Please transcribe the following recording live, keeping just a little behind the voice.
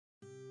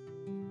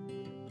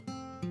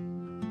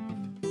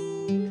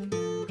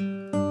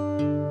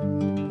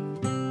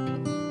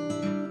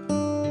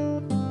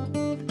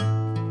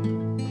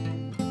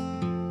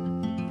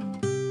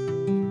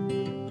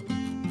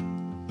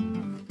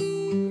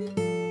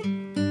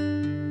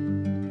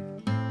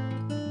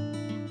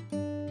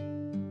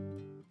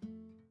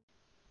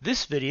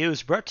This video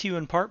is brought to you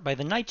in part by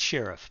The Night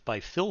Sheriff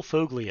by Phil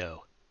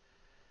Foglio.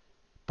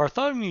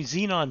 Bartholomew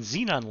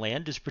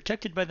Xenonland is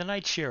protected by the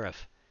Night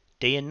Sheriff.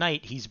 Day and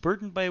night, he's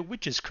burdened by a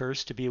witch's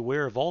curse to be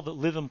aware of all that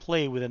live and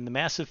play within the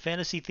massive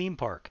fantasy theme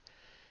park.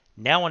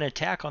 Now an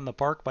attack on the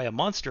park by a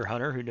monster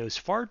hunter who knows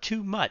far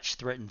too much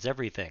threatens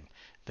everything: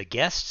 the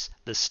guests,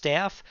 the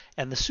staff,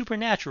 and the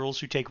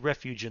supernaturals who take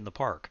refuge in the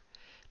park.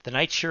 The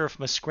Night Sheriff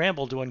must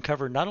scramble to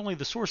uncover not only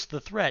the source of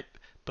the threat,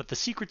 but the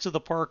secrets of the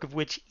park of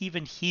which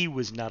even he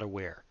was not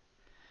aware.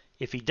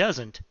 If he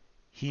doesn't,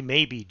 he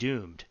may be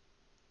doomed.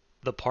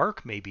 The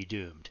park may be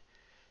doomed.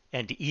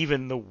 And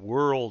even the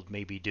world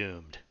may be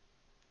doomed.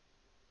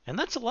 And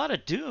that's a lot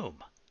of doom.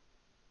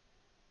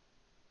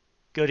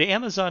 Go to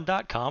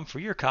Amazon.com for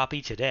your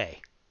copy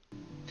today.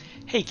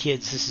 Hey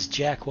kids, this is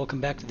Jack.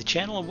 Welcome back to the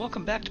channel and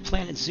welcome back to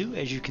Planet Zoo.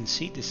 As you can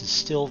see, this is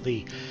still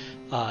the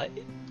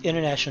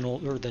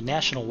the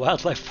National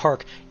Wildlife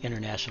Park.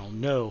 International?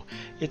 No,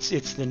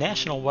 it's the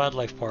National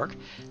Wildlife Park.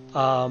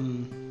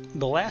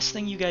 The last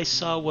thing you guys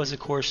saw was, of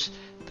course,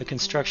 the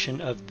construction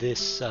of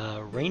this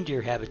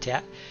reindeer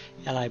habitat,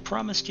 and I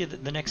promised you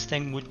that the next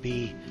thing would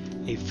be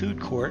a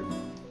food court.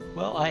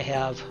 Well, I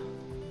have,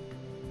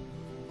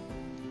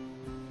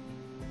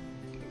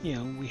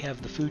 we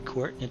have the food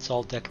court and it's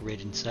all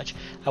decorated and such.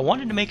 I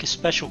wanted to make a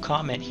special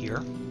comment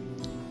here.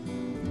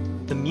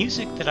 The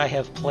music that I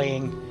have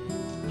playing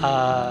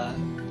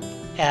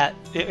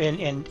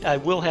and I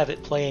will have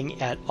it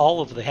playing at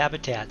all of the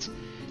habitats,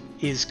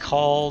 is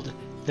called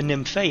the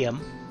Nymphaeum,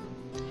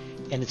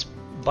 and it's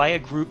by a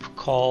group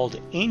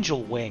called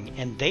Angel Wing,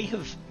 and they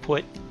have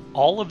put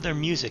all of their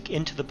music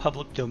into the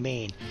public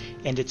domain,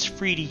 and it's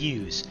free to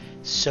use.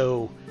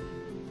 So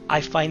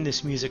I find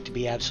this music to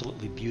be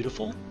absolutely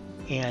beautiful,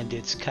 and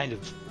it's kind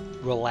of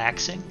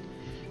relaxing,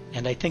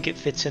 and I think it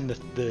fits in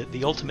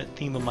the ultimate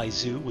theme of my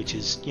zoo, which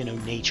is,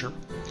 nature.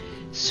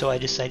 So I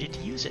decided to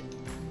use it.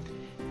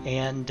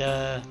 And,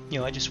 I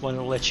just wanted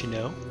to let you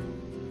know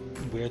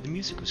where the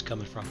music was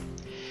coming from.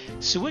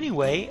 So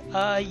anyway,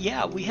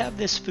 we have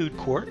this food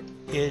court.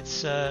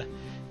 It's got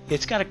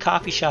a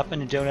coffee shop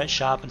and a donut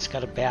shop, and it's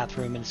got a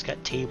bathroom, and it's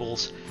got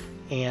tables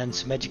and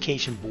some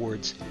education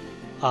boards,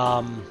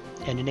 and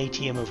an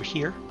ATM over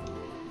here.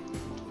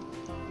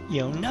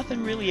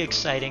 Nothing really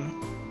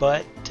exciting,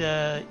 but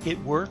it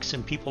works,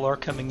 and people are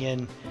coming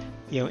in,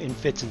 in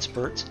fits and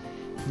spurts.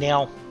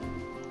 Now,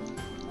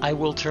 I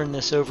will turn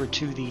this over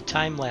to the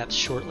time lapse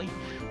shortly,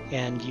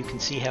 and you can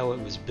see how it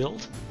was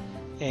built.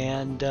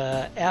 And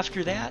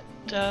after that,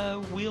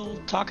 we'll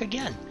talk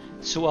again.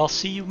 So I'll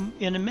see you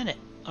in a minute.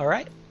 All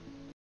right?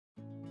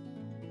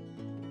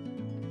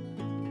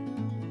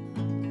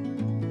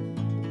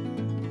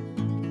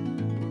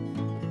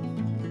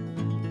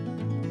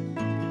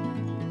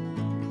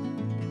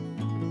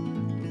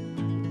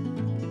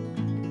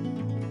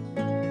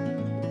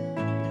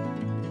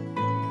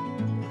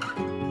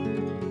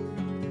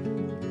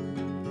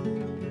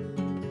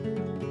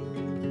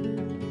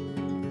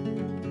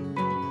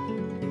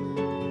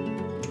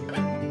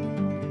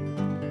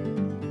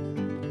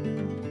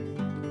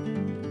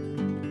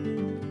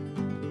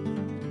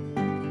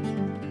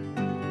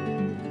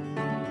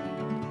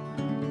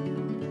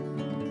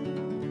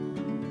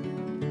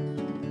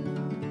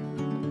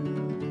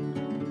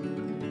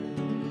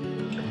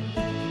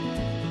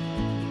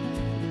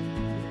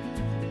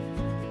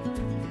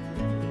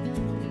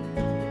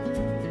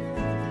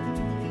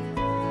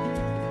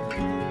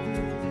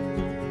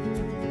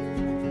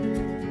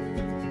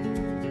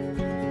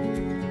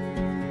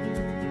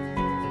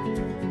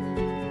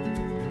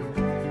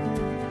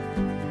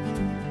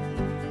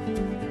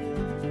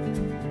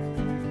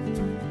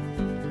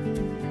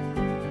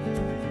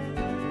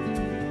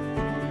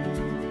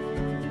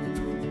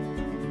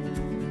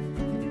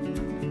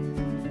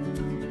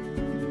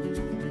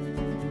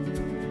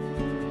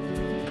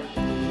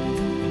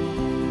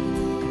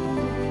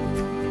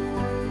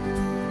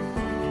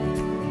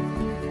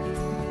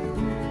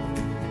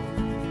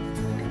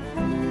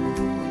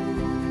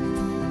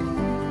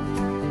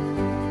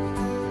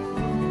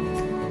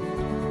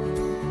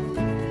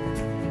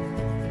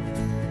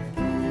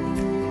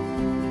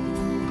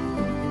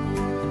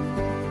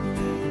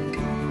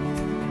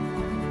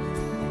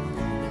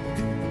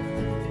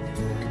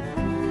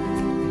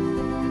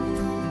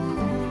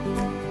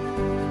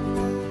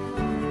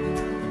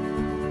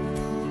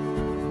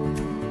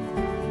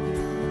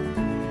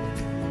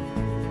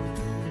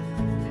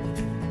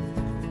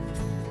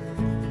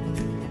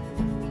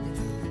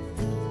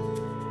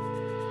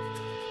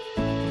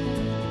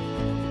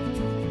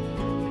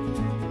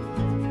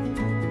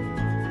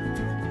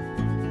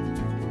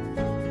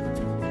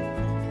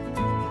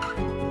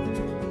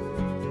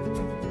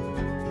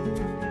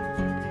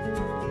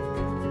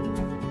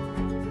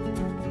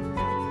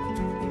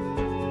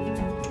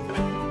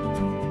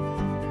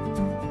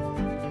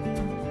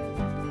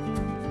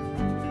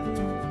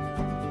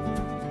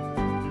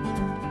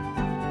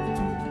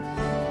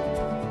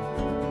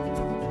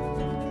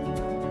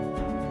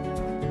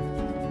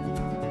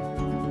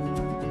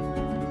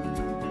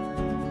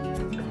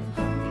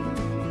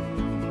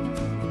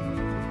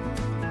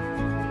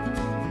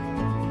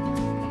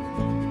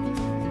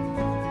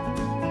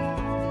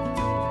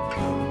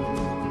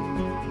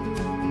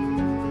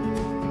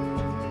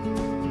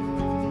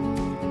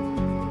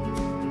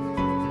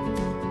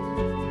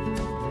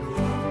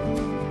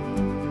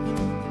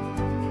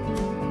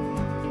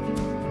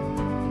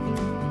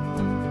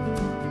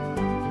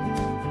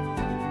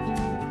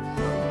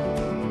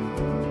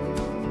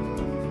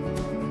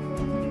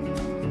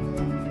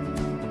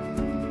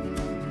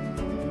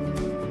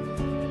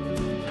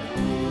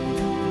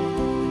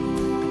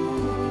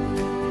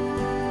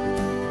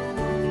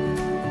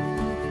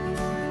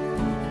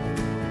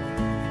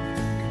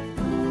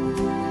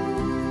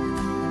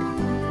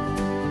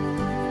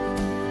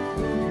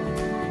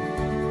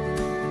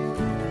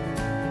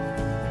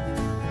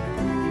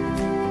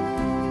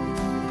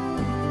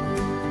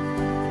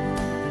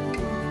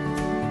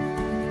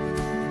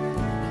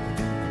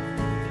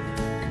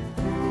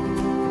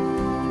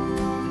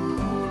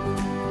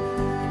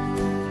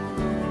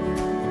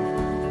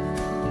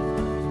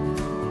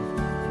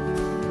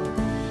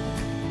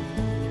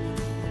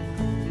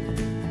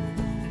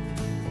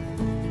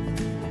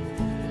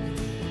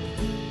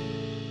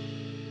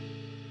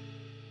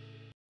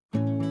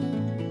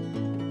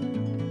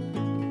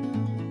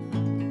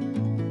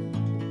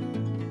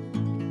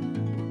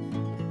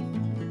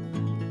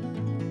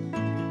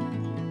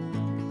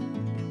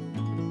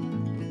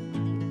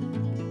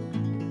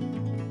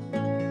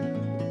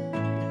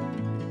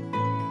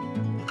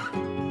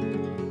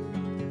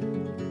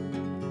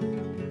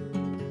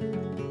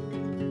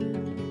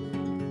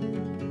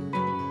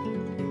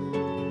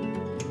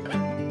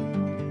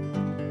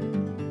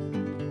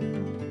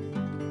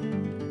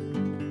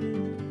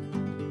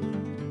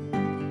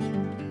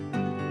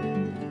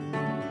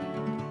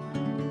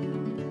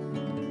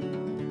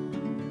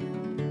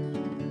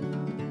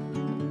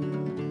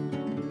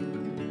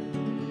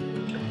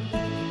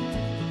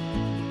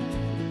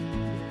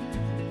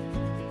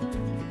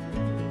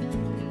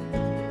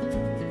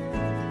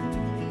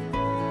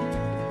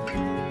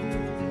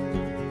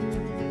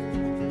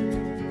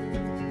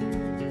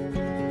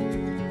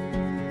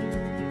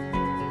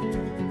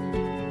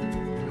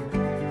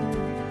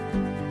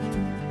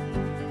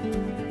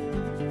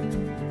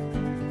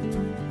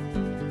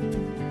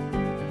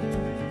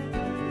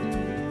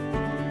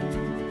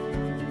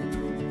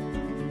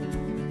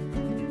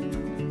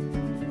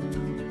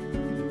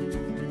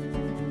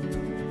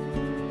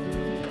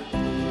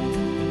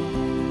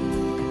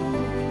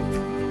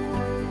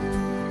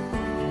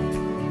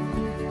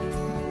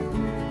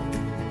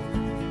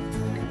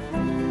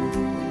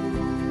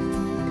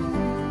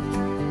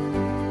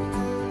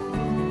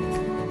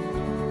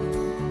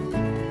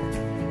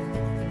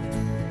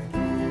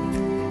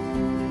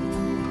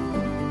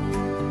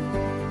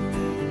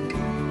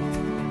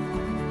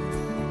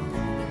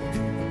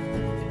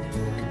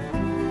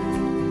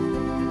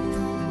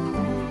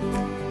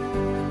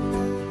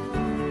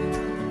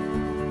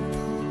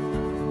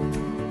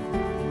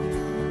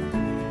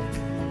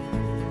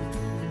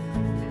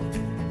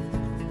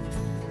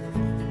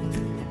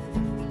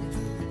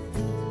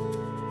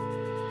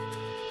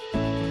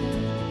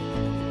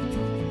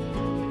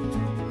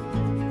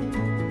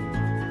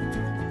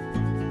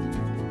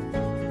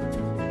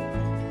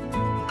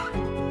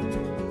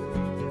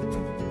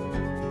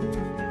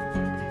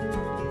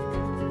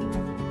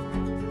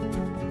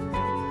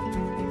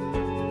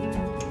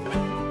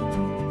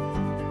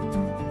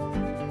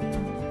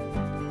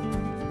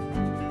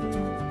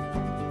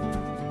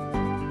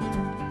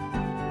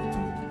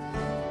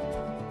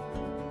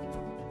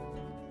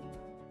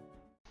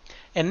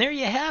 And there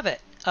you have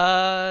it.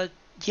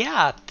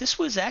 Yeah, this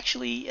was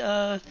actually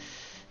it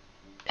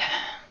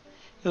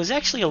was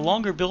actually a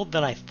longer build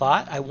than I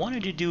thought. I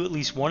wanted to do at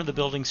least one of the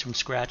buildings from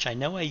scratch. I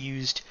know I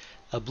used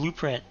a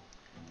blueprint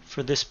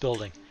for this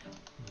building,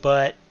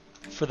 but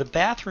for the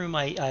bathroom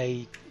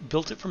I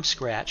built it from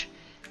scratch,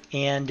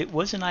 and it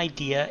was an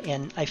idea,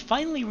 and I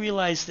finally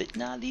realized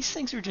that these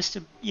things are just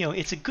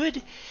it's a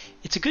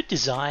good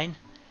design,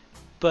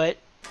 but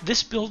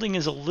this building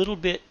is a little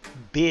bit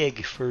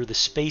big for the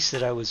space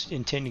that I was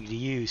intending to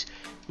use,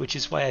 which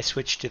is why I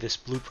switched to this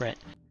blueprint.